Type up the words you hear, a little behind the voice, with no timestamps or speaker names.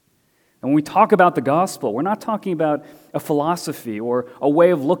And when we talk about the gospel, we're not talking about a philosophy or a way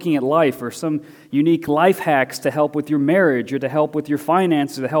of looking at life or some unique life hacks to help with your marriage or to help with your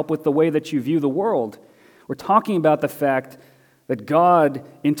finances or to help with the way that you view the world. We're talking about the fact that God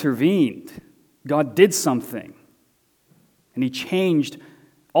intervened. God did something. And He changed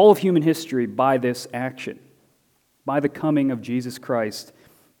all of human history by this action, by the coming of Jesus Christ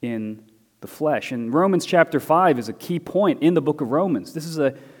in the flesh. And Romans chapter 5 is a key point in the book of Romans. This is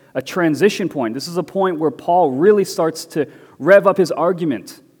a transition point. This is a point where Paul really starts to rev up his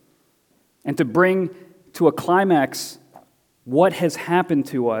argument and to bring to a climax what has happened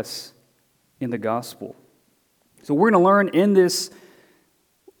to us in the gospel. So we're going to learn in this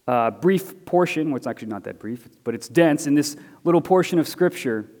brief portion, well, it's actually not that brief, but it's dense, in this little portion of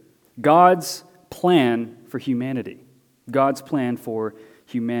Scripture, God's plan for humanity. God's plan for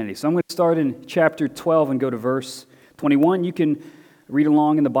humanity. So I'm going to start in chapter 12 and go to verse 21. You can read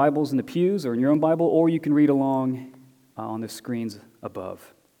along in the Bibles in the pews or in your own Bible, or you can read along on the screens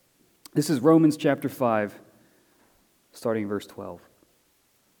above. This is Romans chapter 5, starting in verse 12.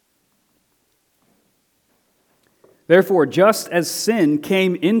 Therefore, just as sin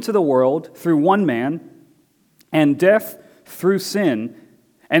came into the world through one man, and death through sin,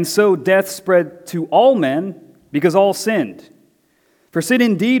 and so death spread to all men because all sinned. For sin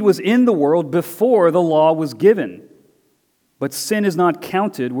indeed was in the world before the law was given, but sin is not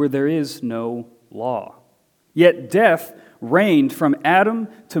counted where there is no law. Yet death reigned from Adam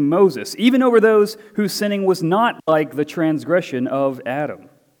to Moses, even over those whose sinning was not like the transgression of Adam,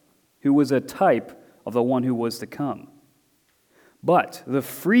 who was a type of the one who was to come. But the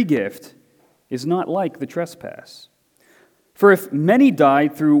free gift is not like the trespass. For if many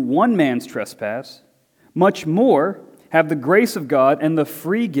died through one man's trespass, much more have the grace of God and the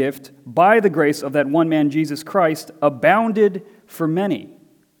free gift by the grace of that one man, Jesus Christ, abounded for many.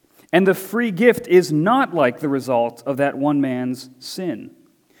 And the free gift is not like the result of that one man's sin.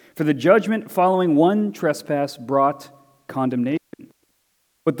 For the judgment following one trespass brought condemnation.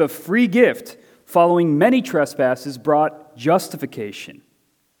 But the free gift following many trespasses brought justification.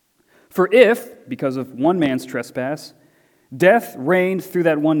 For if, because of one man's trespass, death reigned through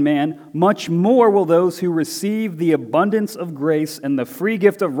that one man, much more will those who receive the abundance of grace and the free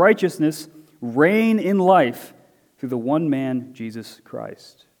gift of righteousness reign in life through the one man, Jesus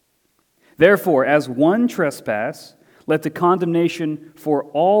Christ. Therefore, as one trespass led to condemnation for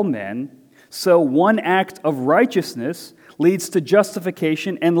all men, so one act of righteousness leads to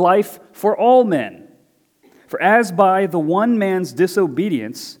justification and life for all men. For as by the one man's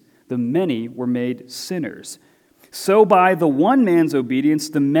disobedience the many were made sinners, so by the one man's obedience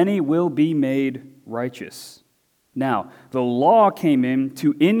the many will be made righteous. Now, the law came in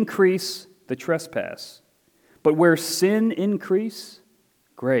to increase the trespass, but where sin increased,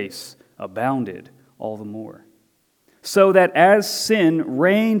 grace abounded all the more. So that as sin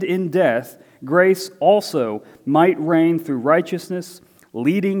reigned in death, grace also might reign through righteousness,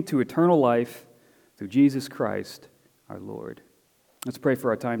 leading to eternal life through Jesus Christ our Lord. Let's pray for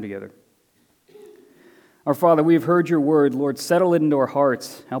our time together. Our Father, we have heard your word. Lord, settle it into our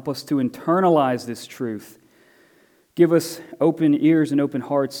hearts. Help us to internalize this truth. Give us open ears and open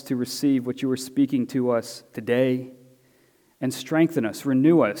hearts to receive what you are speaking to us today, and strengthen us,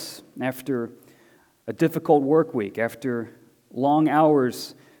 renew us after a difficult work week, after long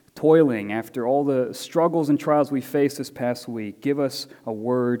hours toiling, after all the struggles and trials we faced this past week. Give us a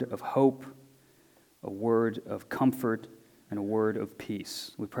word of hope, a word of comfort, and a word of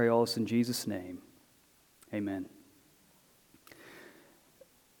peace. We pray all this in Jesus' name. Amen.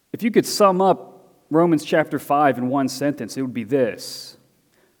 If you could sum up Romans chapter 5 in one sentence, it would be this: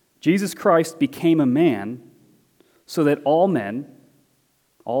 Jesus Christ became a man so that all men,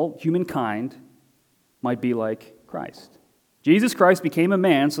 all humankind, might be like Christ. Jesus Christ became a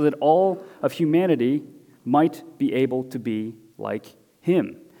man so that all of humanity might be able to be like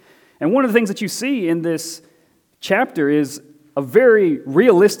him. And one of the things that you see in this chapter is a very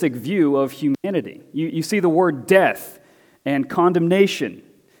realistic view of humanity. You see the word death and condemnation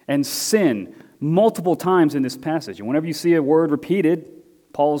and sin multiple times in this passage. And whenever you see a word repeated,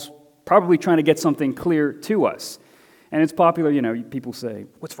 Paul's probably trying to get something clear to us. And it's popular, people say,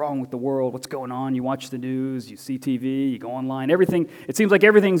 what's wrong with the world? What's going on? You watch the news, you see TV, you go online, everything. It seems like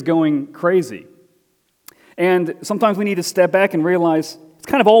everything's going crazy. And sometimes we need to step back and realize it's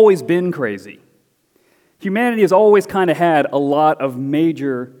kind of always been crazy. Humanity has always kind of had a lot of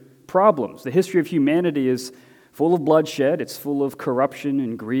major problems. The history of humanity is full of bloodshed. It's full of corruption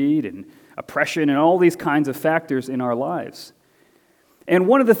and greed and oppression and all these kinds of factors in our lives. And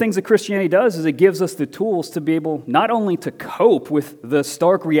one of the things that Christianity does is it gives us the tools to be able not only to cope with the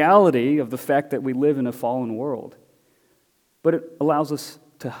stark reality of the fact that we live in a fallen world, but it allows us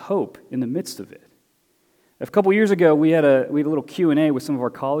to hope in the midst of it. A couple years ago, we had a little Q&A with some of our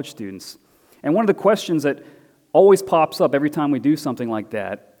college students. And one of the questions that always pops up every time we do something like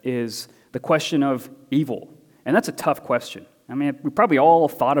that is the question of evil. And that's a tough question. I mean, we probably all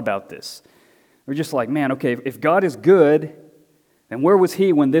thought about this. We're just like, man, okay, if God is good, then where was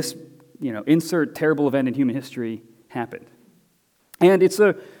he when this, insert terrible event in human history happened? And it's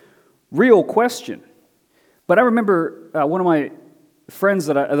a real question. But I remember one of my friends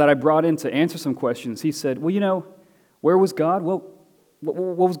that I brought in to answer some questions, he said, well, where was God? Well,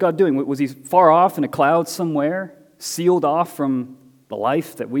 what was God doing? Was he far off in a cloud somewhere, sealed off from the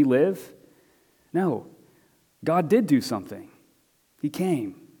life that we live? No, God did do something. He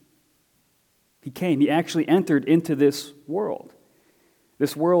came. He actually entered into this world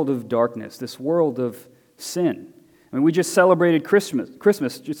of darkness, this world of sin. I mean, we just celebrated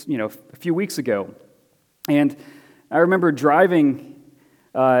Christmas just, a few weeks ago. And I remember driving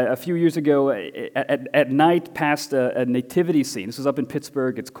a few years ago at night past a nativity scene. This was up in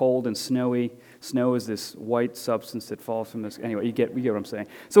Pittsburgh. It's cold and snowy. Snow is this white substance that falls from this. Anyway, you get what I'm saying.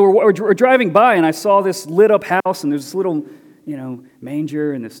 So we're driving by, and I saw this lit up house, and there's this little,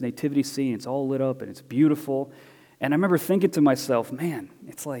 manger and this nativity scene. It's all lit up, and it's beautiful. And I remember thinking to myself, man,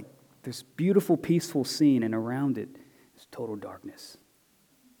 it's like this beautiful, peaceful scene, and around it is total darkness.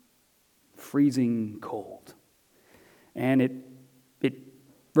 Freezing cold. And it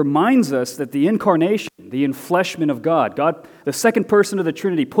reminds us that the incarnation, the enfleshment of God, the second person of the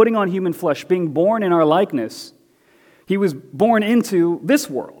Trinity, putting on human flesh, being born in our likeness, he was born into this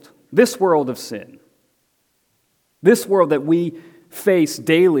world of sin. This world that we face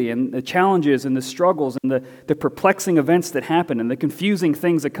daily, and the challenges and the struggles and the perplexing events that happen and the confusing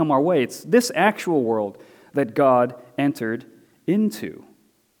things that come our way. It's this actual world that God entered into.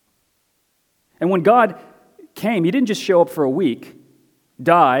 And when God came, he didn't just show up for a week,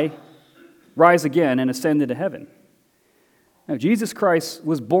 die, rise again, and ascend into heaven. Now, Jesus Christ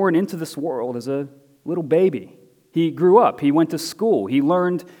was born into this world as a little baby. He grew up. He went to school. He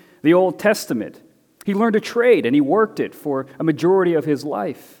learned the Old Testament. He learned a trade, and he worked it for a majority of his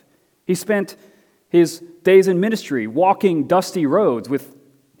life. He spent his days in ministry walking dusty roads with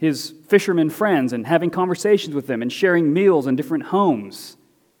his fishermen friends and having conversations with them and sharing meals in different homes.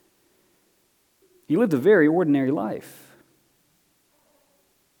 He lived a very ordinary life.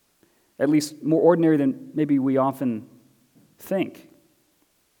 At least more ordinary than maybe we often think.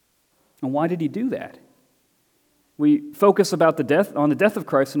 And why did he do that? We focus on the death of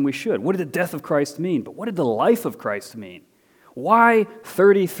Christ, and we should. What did the death of Christ mean? But what did the life of Christ mean? Why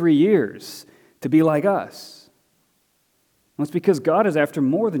 33 years to be like us? Well, it's because God is after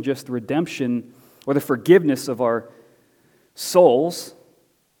more than just the redemption or the forgiveness of our souls.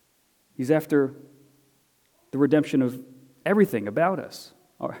 He's after the redemption of everything about us.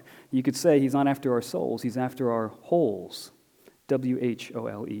 Or you could say he's not after our souls, he's after our wholes.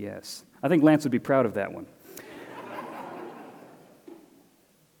 WHOLES. I think Lance would be proud of that one.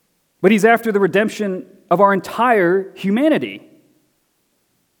 But he's after the redemption of our entire humanity.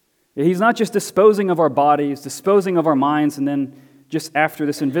 He's not just disposing of our bodies, disposing of our minds, and then just after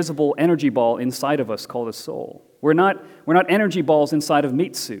this invisible energy ball inside of us called a soul. We're not energy balls inside of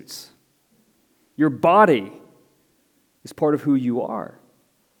meat suits. Your body is part of who you are.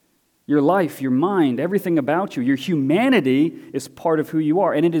 Your life, your mind, everything about you, your humanity is part of who you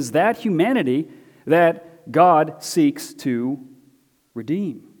are. And it is that humanity that God seeks to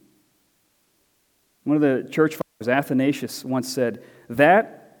redeem. One of the church fathers, Athanasius, once said,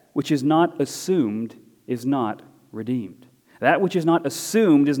 "That which is not assumed is not redeemed." That which is not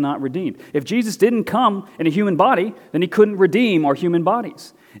assumed is not redeemed. If Jesus didn't come in a human body, then he couldn't redeem our human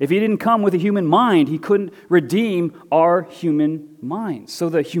bodies. If he didn't come with a human mind, he couldn't redeem our human minds. So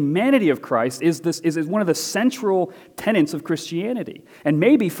the humanity of Christ is one of the central tenets of Christianity. And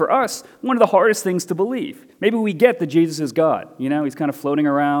maybe for us, one of the hardest things to believe. Maybe we get that Jesus is God. He's kind of floating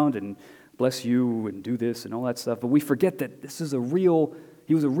around and bless you and do this and all that stuff. But we forget that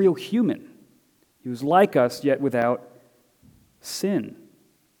he was a real human. He was like us, yet without sin.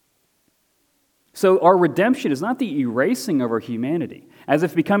 So our redemption is not the erasing of our humanity, as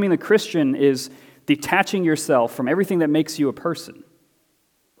if becoming a Christian is detaching yourself from everything that makes you a person.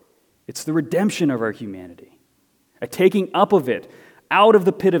 It's the redemption of our humanity, a taking up of it out of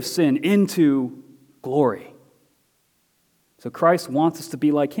the pit of sin into glory. So Christ wants us to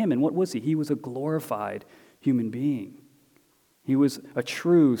be like him. And what was he? He was a glorified human being. He was a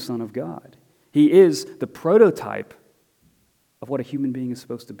true Son of God. He is the prototype of what a human being is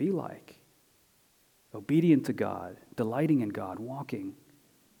supposed to be like. Obedient to God, delighting in God, walking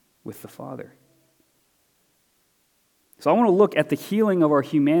with the Father. So I want to look at the healing of our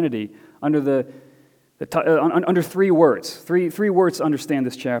humanity under under three words. Three words to understand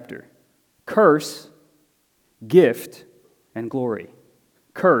this chapter: curse, gift, and glory.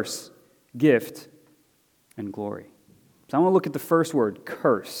 Curse, gift, and glory. So I want to look at the first word,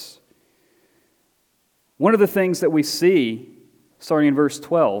 curse. One of the things that we see, starting in verse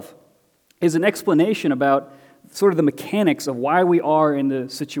 12, is an explanation about sort of the mechanics of why we are in the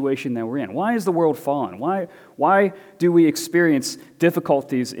situation that we're in. Why is the world fallen? Why do we experience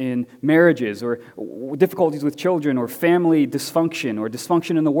difficulties in marriages, or difficulties with children, or family dysfunction, or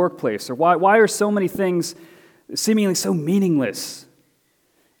dysfunction in the workplace? Or why are so many things seemingly so meaningless,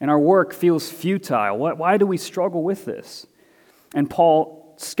 and our work feels futile? Why do we struggle with this? And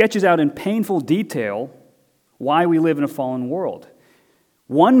Paul sketches out in painful detail why we live in a fallen world.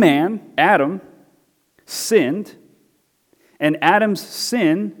 One man, Adam, sinned, and Adam's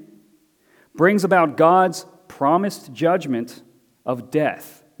sin brings about God's promised judgment of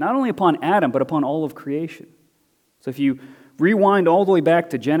death, not only upon Adam, but upon all of creation. So if you rewind all the way back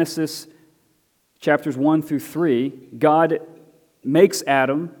to Genesis chapters 1 through 3, God makes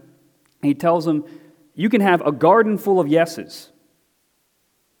Adam, and he tells him, you can have a garden full of yeses.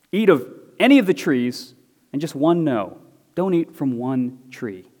 Eat of any of the trees, and just one no. Don't eat from one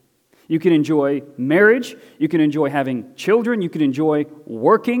tree. You can enjoy marriage, you can enjoy having children, you can enjoy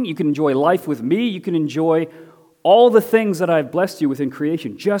working, you can enjoy life with me, you can enjoy all the things that I've blessed you with in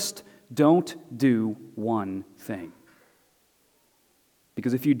creation. Just don't do one thing.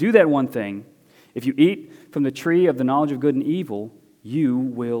 Because if you do that one thing, if you eat from the tree of the knowledge of good and evil, you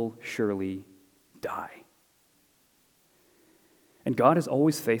will surely die. And God is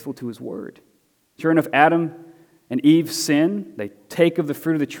always faithful to his word. Sure enough, Adam and Eve sin, they take of the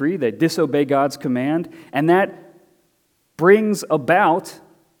fruit of the tree, they disobey God's command, and that brings about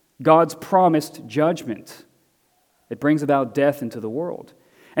God's promised judgment. It brings about death into the world.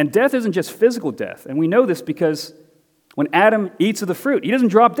 And death isn't just physical death, and we know this because when Adam eats of the fruit, he doesn't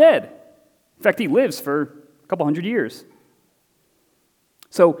drop dead. In fact, he lives for a couple hundred years.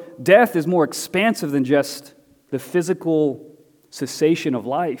 So death is more expansive than just the physical cessation of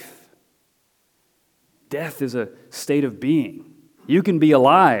life. Death is a state of being. You can be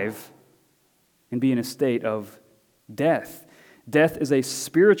alive and be in a state of death. Death is a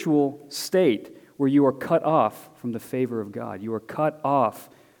spiritual state where you are cut off from the favor of God. You are cut off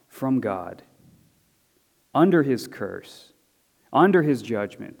from God, under his curse, under his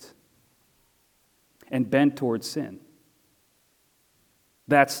judgment, and bent towards sin.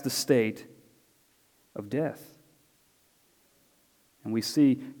 That's the state of death. And we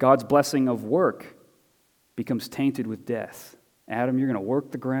see God's blessing of work becomes tainted with death. Adam, you're going to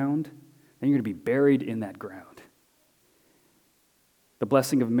work the ground, then you're going to be buried in that ground. The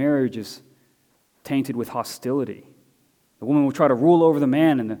blessing of marriage is tainted with hostility. The woman will try to rule over the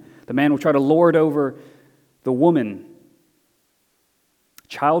man, and the man will try to lord over the woman.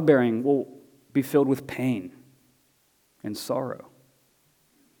 Childbearing will be filled with pain and sorrow.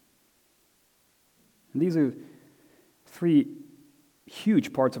 And these are three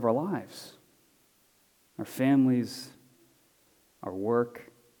huge parts of our lives. Our families, our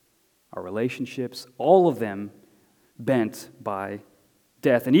work, our relationships, all of them bent by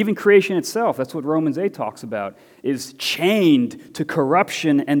death. And even creation itself, that's what Romans 8 talks about, is chained to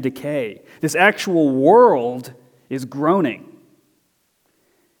corruption and decay. This actual world is groaning.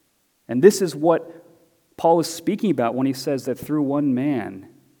 And this is what Paul is speaking about when he says that through one man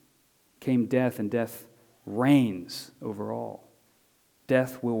came death, and death reigns over all.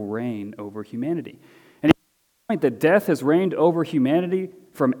 Death will reign over humanity. And the point that death has reigned over humanity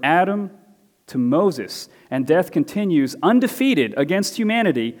from Adam to Moses, and death continues undefeated against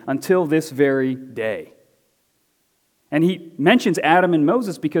humanity until this very day. And he mentions Adam and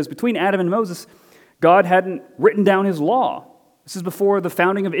Moses because between Adam and Moses, God hadn't written down his law. This is before the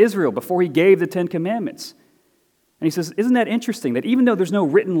founding of Israel, before he gave the Ten Commandments. And he says, isn't that interesting that even though there's no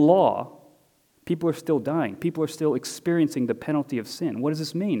written law, people are still dying. People are still experiencing the penalty of sin. What does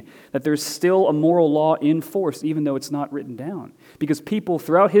this mean? That there's still a moral law in force, even though it's not written down. Because people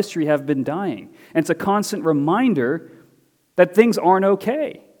throughout history have been dying. And it's a constant reminder that things aren't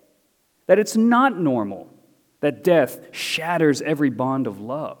okay. That it's not normal that death shatters every bond of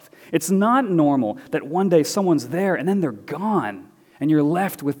love. It's not normal that one day someone's there and then they're gone and you're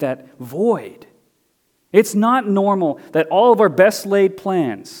left with that void. It's not normal that all of our best laid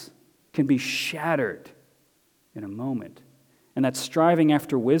plans can be shattered in a moment. And that striving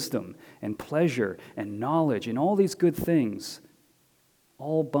after wisdom and pleasure and knowledge and all these good things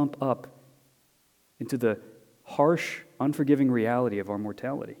all bump up into the harsh, unforgiving reality of our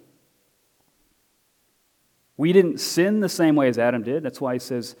mortality. We didn't sin the same way as Adam did. That's why he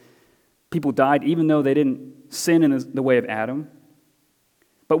says people died even though they didn't sin in the way of Adam.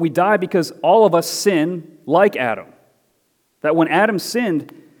 But we die because all of us sin like Adam. That when Adam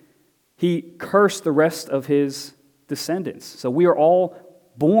sinned, he cursed the rest of his descendants. So we are all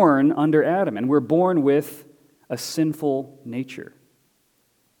born under Adam, and we're born with a sinful nature.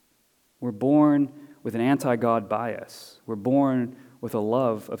 We're born with an anti-God bias. We're born with a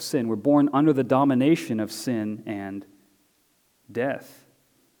love of sin. We're born under the domination of sin and death.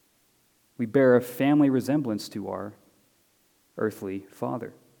 We bear a family resemblance to our earthly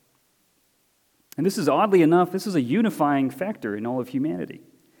father. And this is, oddly enough, this is a unifying factor in all of humanity.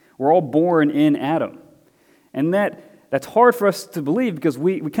 We're all born in Adam. And that's hard for us to believe because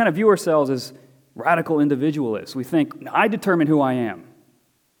we kind of view ourselves as radical individualists. We think, I determine who I am.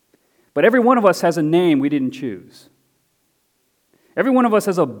 But every one of us has a name we didn't choose. Every one of us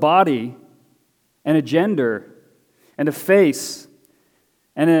has a body and a gender and a face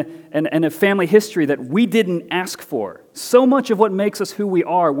and a family history that we didn't ask for. So much of what makes us who we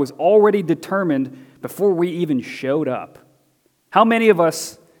are was already determined before we even showed up. How many of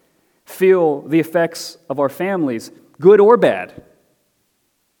us feel the effects of our families, good or bad?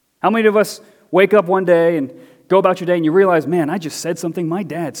 How many of us wake up one day and go about your day and you realize, man, I just said something my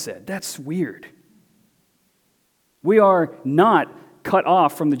dad said. That's weird. We are not cut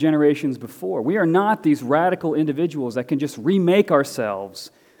off from the generations before. We are not these radical individuals that can just remake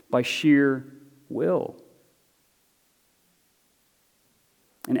ourselves by sheer will.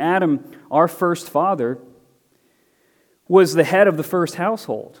 And Adam, our first father, was the head of the first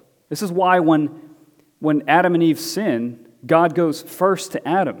household. This is why when Adam and Eve sin, God goes first to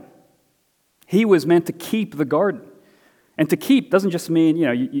Adam. He was meant to keep the garden. And to keep doesn't just mean,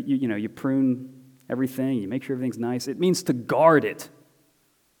 you prune everything, you make sure everything's nice. It means to guard it,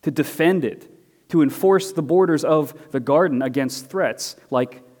 to defend it, to enforce the borders of the garden against threats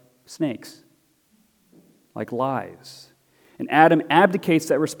like snakes, like lies. And Adam abdicates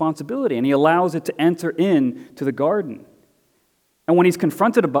that responsibility, and he allows it to enter into the garden. And when he's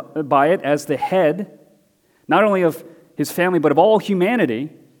confronted by it as the head, not only of his family, but of all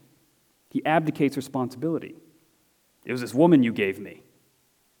humanity, he abdicates responsibility. It was this woman you gave me.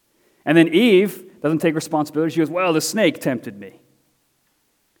 And then Eve doesn't take responsibility. She goes, well, the snake tempted me.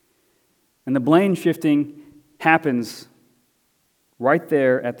 And the blame shifting happens right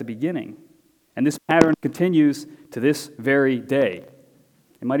there at the beginning. And this pattern continues to this very day.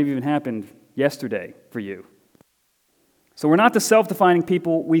 It might have even happened yesterday for you. So we're not the self-defining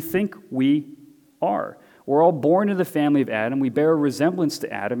people we think we are. We're all born into the family of Adam. We bear a resemblance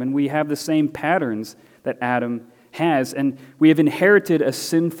to Adam, and we have the same patterns that Adam has, and we have inherited a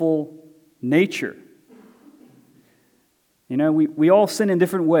sinful nature. We all sin in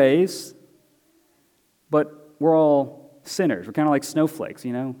different ways, but we're all sinners. We're kind of like snowflakes,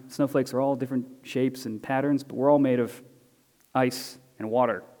 Snowflakes are all different shapes and patterns, but we're all made of ice and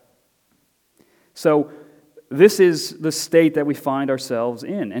water. So this is the state that we find ourselves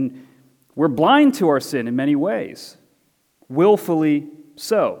in, and we're blind to our sin in many ways, willfully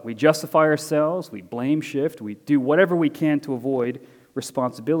so. We justify ourselves, we blame shift, we do whatever we can to avoid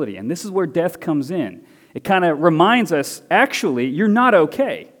responsibility. And this is where death comes in. It kind of reminds us, actually, you're not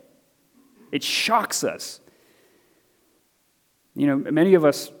okay. It shocks us. Many of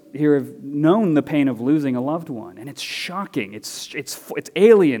us here have known the pain of losing a loved one, and it's shocking. It's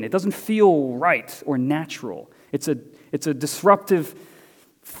alien. It doesn't feel right or natural. It's a disruptive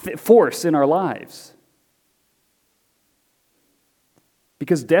force in our lives.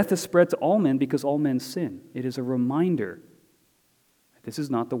 Because death is spread to all men because all men sin. It is a reminder that this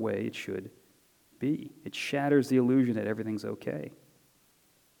is not the way it should be. It shatters the illusion that everything's okay.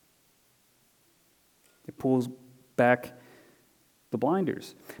 It pulls back the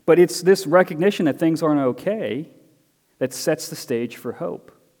blinders. But it's this recognition that things aren't okay that sets the stage for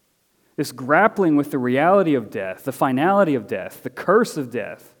hope. This grappling with the reality of death, the finality of death, the curse of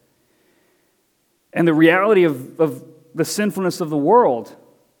death, and the reality of the sinfulness of the world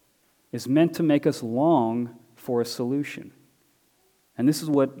is meant to make us long for a solution. And this is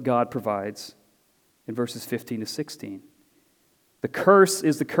what God provides in verses 15 to 16. The curse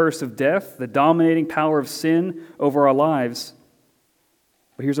is the curse of death, the dominating power of sin over our lives.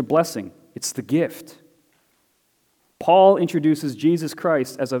 But here's a blessing. It's the gift. Paul introduces Jesus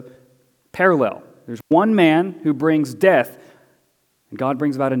Christ as a parallel. There's one man who brings death, and God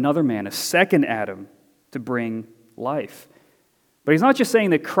brings about another man, a second Adam, to bring life. But he's not just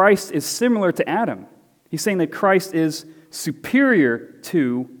saying that Christ is similar to Adam. He's saying that Christ is superior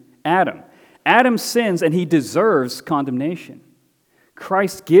to Adam. Adam sins and he deserves condemnation.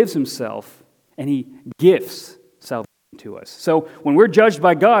 Christ gives himself and he gifts salvation to us. So when we're judged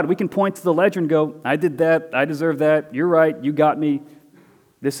by God, we can point to the ledger and go, I did that, I deserve that, you're right, you got me,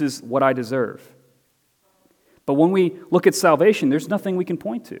 this is what I deserve. But when we look at salvation, there's nothing we can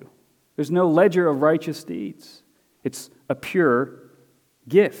point to. There's no ledger of righteous deeds. It's a pure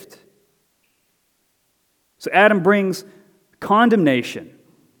gift. So Adam brings condemnation.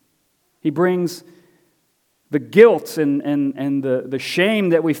 He brings the guilt and the shame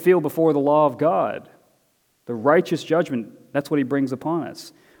that we feel before the law of God. The righteous judgment, that's what he brings upon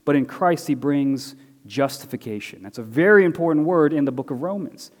us. But in Christ, he brings justification. That's a very important word in the book of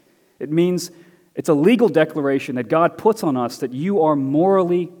Romans. It means it's a legal declaration that God puts on us that you are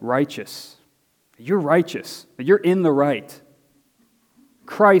morally righteous. That you're righteous. That you're in the right.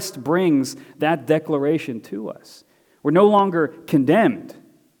 Christ brings that declaration to us. We're no longer condemned,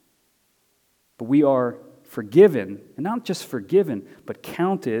 but we are forgiven, and not just forgiven, but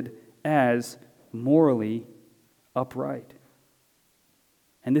counted as morally upright.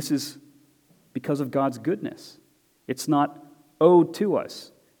 And this is because of God's goodness. It's not owed to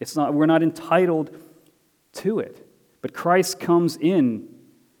us. We're not entitled to it. But Christ comes in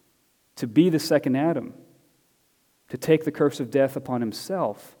to be the second Adam, to take the curse of death upon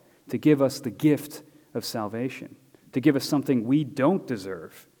himself, to give us the gift of salvation, to give us something we don't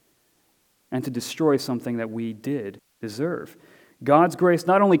deserve, and to destroy something that we did deserve. God's grace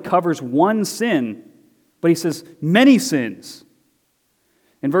not only covers one sin, but he says many sins.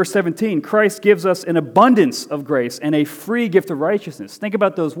 In verse 17, Christ gives us an abundance of grace and a free gift of righteousness. Think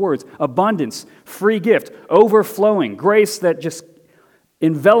about those words: abundance, free gift, overflowing, grace that just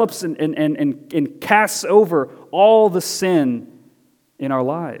envelops and casts over all the sin in our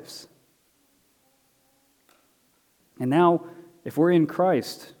lives. And now, if we're in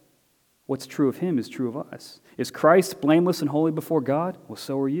Christ, what's true of him is true of us. Is Christ blameless and holy before God? Well,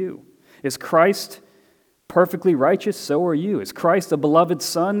 so are you. Is Christ perfectly righteous? So are you. Is Christ a beloved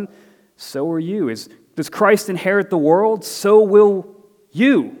Son? So are you. Does Christ inherit the world? So will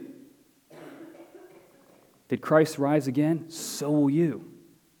you. Did Christ rise again? So will you.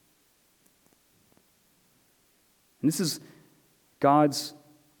 And this is God's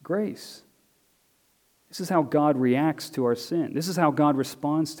grace. This is how God reacts to our sin. This is how God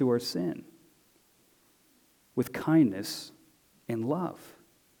responds to our sin. With kindness and love.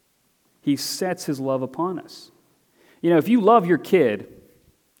 He sets his love upon us. You know, if you love your kid,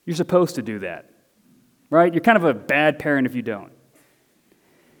 you're supposed to do that. Right? You're kind of a bad parent if you don't.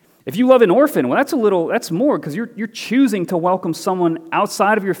 If you love an orphan, well, that's more, because you're choosing to welcome someone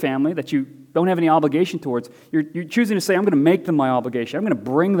outside of your family that you don't have any obligation towards. You're choosing to say, I'm going to make them my obligation. I'm going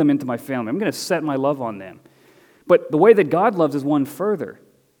to bring them into my family. I'm going to set my love on them. But the way that God loves is one further.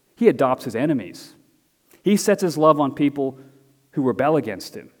 He adopts his enemies. He sets his love on people who rebel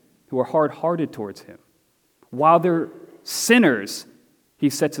against him, who are hard-hearted towards him. While they're sinners, he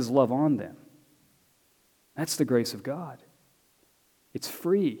sets his love on them. That's the grace of God. It's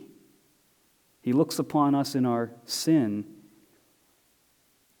free. He looks upon us in our sin,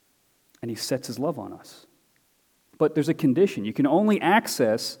 and he sets his love on us. But there's a condition. You can only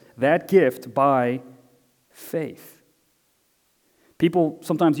access that gift by faith. People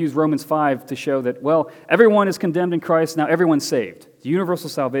sometimes use Romans 5 to show that, well, everyone is condemned in Christ, now everyone's saved. It's universal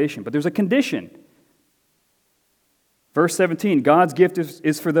salvation. But there's a condition. Verse 17, God's gift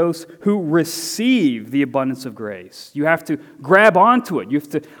is for those who receive the abundance of grace. You have to grab onto it. You have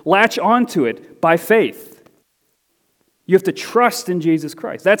to latch onto it by faith. You have to trust in Jesus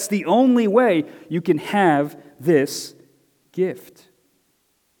Christ. That's the only way you can have this gift.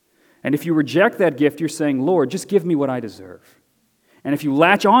 And if you reject that gift, you're saying, Lord, just give me what I deserve. And if you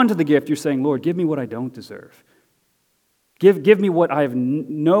latch onto the gift, you're saying, Lord, give me what I don't deserve. Give me what I have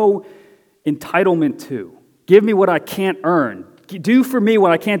no entitlement to. Give me what I can't earn. Do for me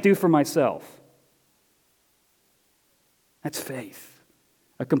what I can't do for myself. That's faith.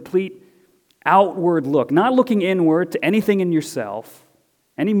 A complete outward look, not looking inward to anything in yourself,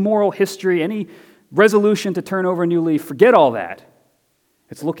 any moral history, any resolution to turn over a new leaf. Forget all that.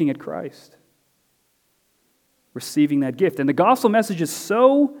 It's looking at Christ. Receiving that gift. And the gospel message is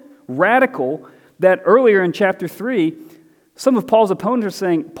so radical that earlier in chapter 3, some of Paul's opponents are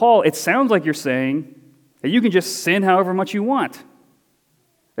saying, Paul, it sounds like you're saying that you can just sin however much you want.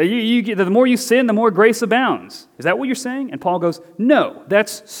 The more you sin, the more grace abounds. Is that what you're saying? And Paul goes, no,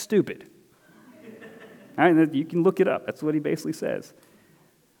 that's stupid. Right, you can look it up. That's what he basically says.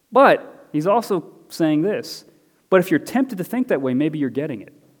 But he's also saying this. But if you're tempted to think that way, maybe you're getting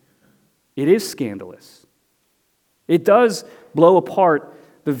it. It is scandalous. It does blow apart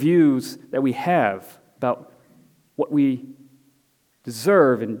the views that we have about what we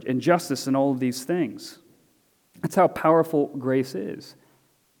deserve and justice and all of these things. That's how powerful grace is.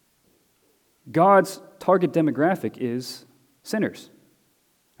 God's target demographic is sinners.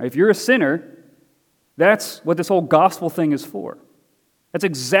 If you're a sinner, that's what this whole gospel thing is for. That's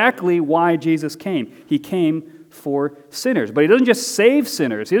exactly why Jesus came. He came for sinners. But he doesn't just save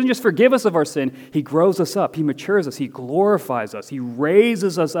sinners. He doesn't just forgive us of our sin. He grows us up. He matures us. He glorifies us. He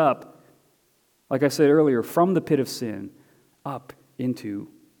raises us up, like I said earlier, from the pit of sin up into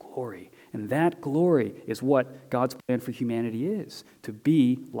glory. And that glory is what God's plan for humanity is, to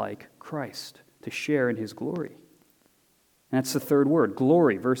be like Christ, to share in his glory. And that's the third word,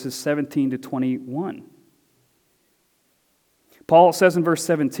 glory, verses 17 to 21. Paul says in verse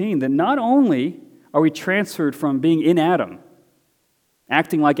 17 that not only are we transferred from being in Adam,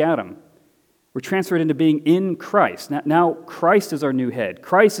 acting like Adam, we're transferred into being in Christ. Now Christ is our new head.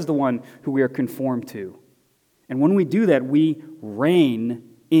 Christ is the one who we are conformed to. And when we do that, we reign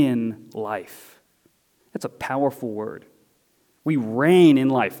in life. That's a powerful word. We reign in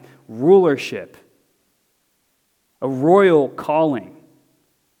life. Rulership. A royal calling.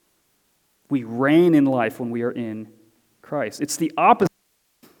 We reign in life when we are in Christ. It's the opposite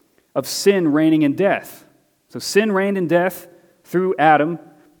of sin reigning in death. So sin reigned in death through Adam,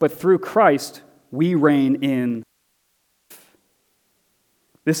 but through Christ we reign in life.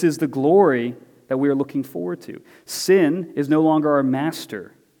 This is the glory that we are looking forward to. Sin is no longer our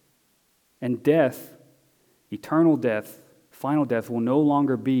master, and death, eternal death, final death, will no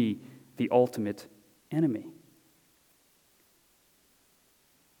longer be the ultimate enemy.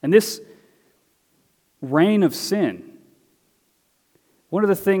 And this reign of sin, one of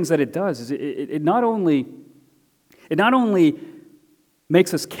the things that it does is it not only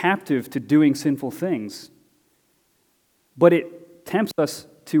makes us captive to doing sinful things, but it tempts us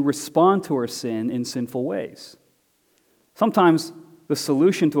to respond to our sin in sinful ways. Sometimes the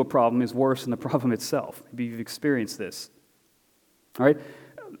solution to a problem is worse than the problem itself. Maybe you've experienced this. All right?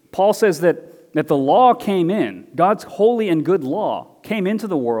 Paul says that the law came in, God's holy and good law came into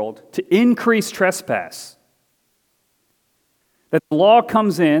the world to increase trespass. That the law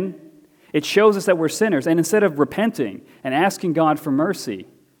comes in, it shows us that we're sinners, and instead of repenting and asking God for mercy,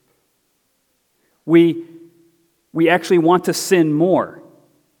 we actually want to sin more.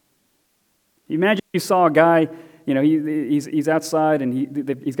 Imagine if you saw a guy, he's outside and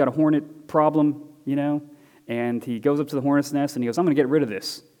he's got a hornet problem, and he goes up to the hornet's nest and he goes, I'm going to get rid of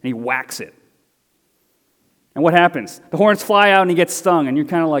this. And he whacks it. And what happens? The hornets fly out and he gets stung, and you're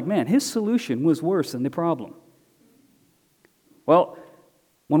kind of like, man, his solution was worse than the problem. Well,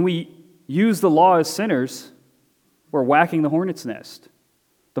 when we use the law as sinners, we're whacking the hornet's nest.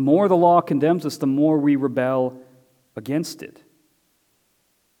 The more the law condemns us, the more we rebel against it.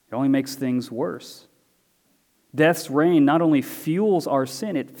 It only makes things worse. Death's reign not only fuels our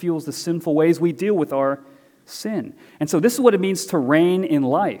sin, it fuels the sinful ways we deal with our sin. And so this is what it means to reign in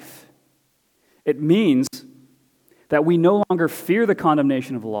life. It means that we no longer fear the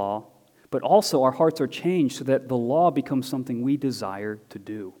condemnation of law, but also our hearts are changed so that the law becomes something we desire to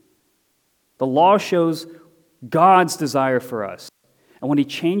do. The law shows God's desire for us. And when he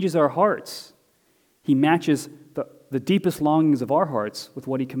changes our hearts, he matches the deepest longings of our hearts with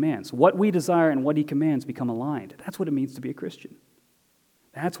what he commands. What we desire and what he commands become aligned. That's what it means to be a Christian.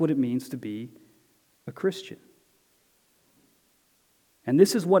 That's what it means to be a Christian. And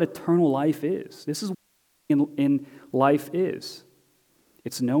this is what eternal life is. This is what in life is.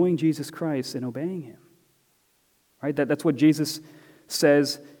 It's knowing Jesus Christ and obeying him. Right? That's what Jesus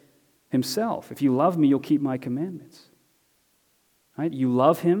says himself. If you love me, you'll keep my commandments. Right? You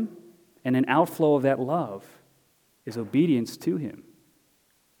love him, and an outflow of that love is obedience to him.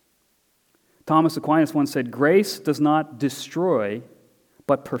 Thomas Aquinas once said, grace does not destroy,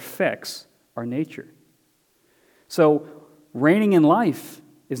 but perfects our nature. So, reigning in life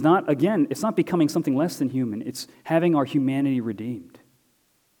is not, again, it's not becoming something less than human. It's having our humanity redeemed.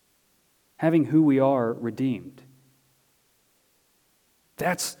 Having who we are redeemed.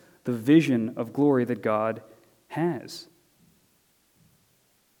 That's the vision of glory that God has.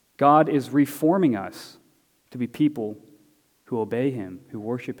 God is reforming us to be people who obey him, who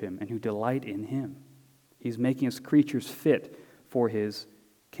worship him, and who delight in him. He's making us creatures fit for his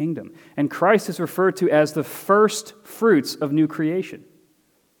kingdom. And Christ is referred to as the first fruits of new creation.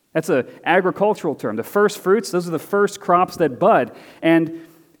 That's an agricultural term. The first fruits, those are the first crops that bud. And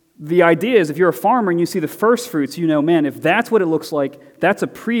the idea is if you're a farmer and you see the first fruits, you know, man, if that's what it looks like, that's a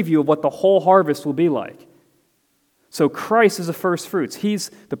preview of what the whole harvest will be like. So Christ is the first fruits. He's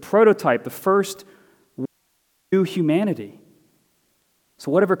the prototype, the first new humanity.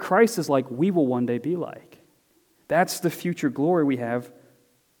 So whatever Christ is like, we will one day be like. That's the future glory we have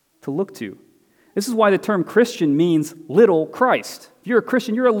to look to. This is why the term Christian means little Christ. If you're a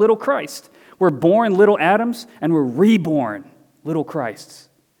Christian, you're a little Christ. We're born little Adams, and we're reborn little Christs.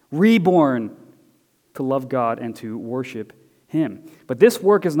 Reborn to love God and to worship Him. But this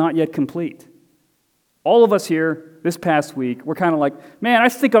work is not yet complete. All of us here this past week, we're kind of like, man, I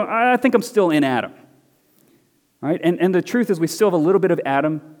think I'm still in Adam. Right? And the truth is we still have a little bit of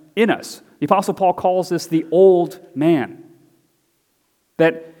Adam in us. The Apostle Paul calls this the old man.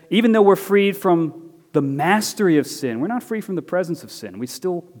 That even though we're freed from the mastery of sin, we're not free from the presence of sin. We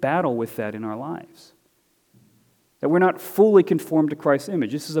still battle with that in our lives. That we're not fully conformed to Christ's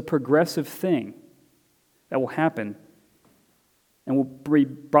image. This is a progressive thing that will happen and will be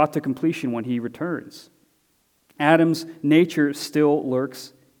brought to completion when He returns. Adam's nature still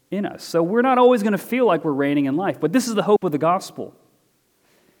lurks in us. So we're not always going to feel like we're reigning in life, but this is the hope of the gospel.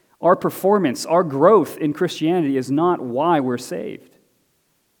 Our performance, our growth in Christianity is not why we're saved.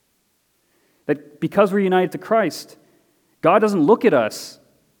 That because we're united to Christ, God doesn't look at us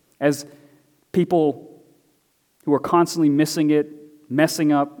as people who are constantly missing it,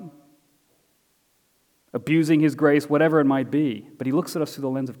 messing up, abusing His grace, whatever it might be. But He looks at us through the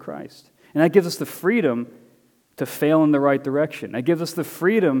lens of Christ. And that gives us the freedom to fail in the right direction. That gives us the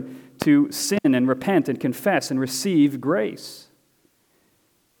freedom to sin and repent and confess and receive grace.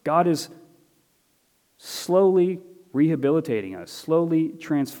 God is slowly rehabilitating us, slowly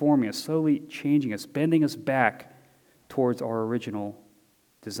transforming us, slowly changing us, bending us back towards our original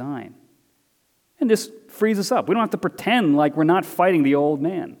design. And this frees us up. We don't have to pretend like we're not fighting the old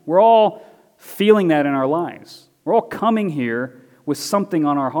man. We're all feeling that in our lives. We're all coming here with something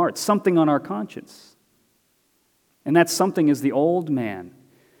on our heart, something on our conscience. And that something is the old man.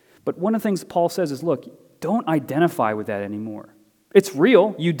 But one of the things Paul says is, look, don't identify with that anymore. It's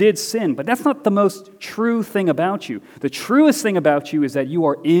real, you did sin, but that's not the most true thing about you. The truest thing about you is that you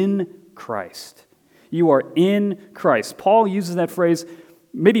are in Christ. You are in Christ. Paul uses that phrase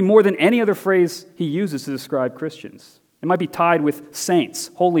maybe more than any other phrase he uses to describe Christians. It might be tied with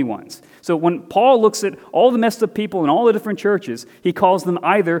saints, holy ones. So when Paul looks at all the messed up people in all the different churches, he calls them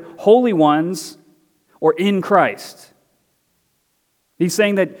either holy ones or in Christ. He's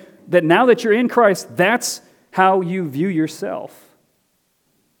saying that now that you're in Christ, that's how you view yourself.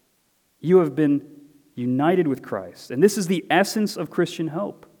 You have been united with Christ. And this is the essence of Christian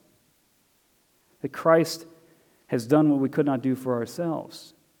hope. That Christ has done what we could not do for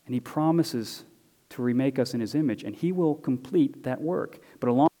ourselves. And He promises to remake us in His image. And He will complete that work. But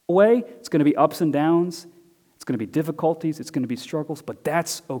along the way, it's going to be ups and downs. It's going to be difficulties. It's going to be struggles. But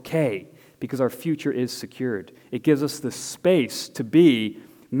that's okay because our future is secured. It gives us the space to be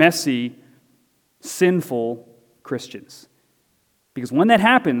messy, sinful Christians. Because when that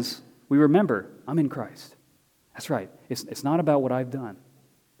happens, we remember, I'm in Christ. That's right. It's not about what I've done.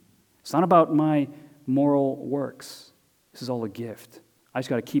 It's not about my moral works. This is all a gift. I just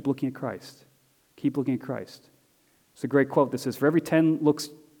got to keep looking at Christ. Keep looking at Christ. It's a great quote that says, for every 10 looks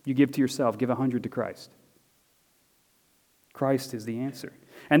you give to yourself, give 100 to Christ. Christ is the answer.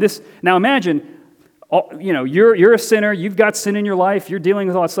 And this, now imagine, you're a sinner, you've got sin in your life, you're dealing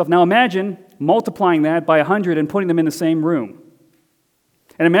with all that stuff. Now imagine multiplying that by 100 and putting them in the same room.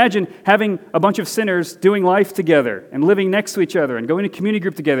 And imagine having a bunch of sinners doing life together and living next to each other and going to community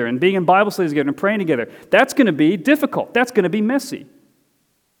group together and being in Bible studies together and praying together. That's going to be difficult. That's going to be messy.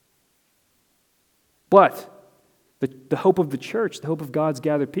 But the hope of the church, the hope of God's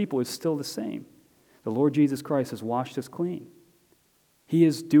gathered people is still the same. The Lord Jesus Christ has washed us clean. He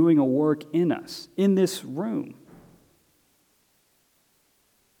is doing a work in us, in this room.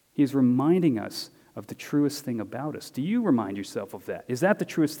 He is reminding us of the truest thing about us. Do you remind yourself of that? Is that the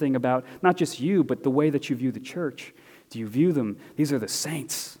truest thing about not just you, but the way that you view the church? Do you view them? These are the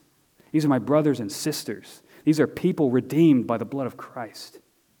saints. These are my brothers and sisters. These are people redeemed by the blood of Christ.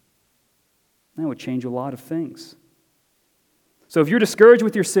 That would change a lot of things. So if you're discouraged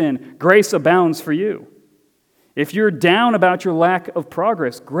with your sin, grace abounds for you. If you're down about your lack of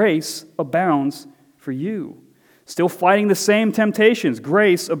progress, grace abounds for you. Still fighting the same temptations,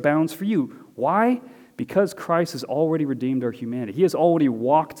 grace abounds for you. Why? Because Christ has already redeemed our humanity. He has already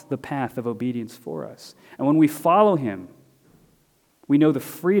walked the path of obedience for us. And when we follow Him, we know the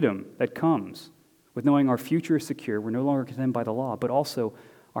freedom that comes with knowing our future is secure. We're no longer condemned by the law, but also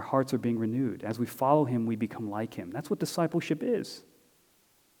our hearts are being renewed. As we follow Him, we become like Him. That's what discipleship is.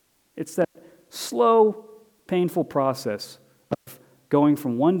 It's that slow, painful process of going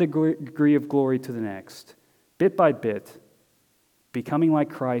from one degree of glory to the next, bit by bit, becoming like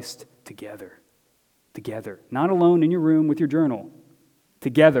Christ together. together, not alone in your room with your journal,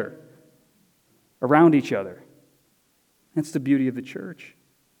 together, around each other. That's the beauty of the church.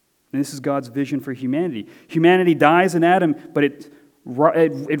 And this is God's vision for humanity. Humanity dies in Adam, but it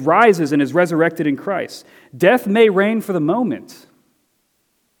rises and is resurrected in Christ. Death may reign for the moment,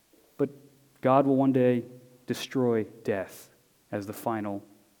 but God will one day destroy death as the final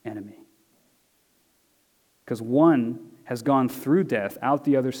enemy. Because one has gone through death out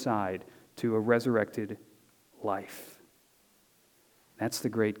the other side to a resurrected life. That's the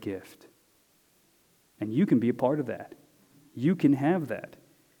great gift. And you can be a part of that. You can have that.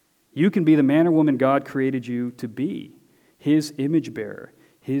 You can be the man or woman God created you to be, His image bearer,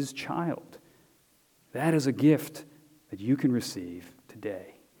 His child. That is a gift that you can receive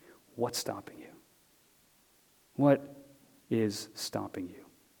today. What's stopping you? What is stopping you?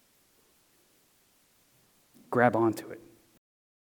 Grab onto it.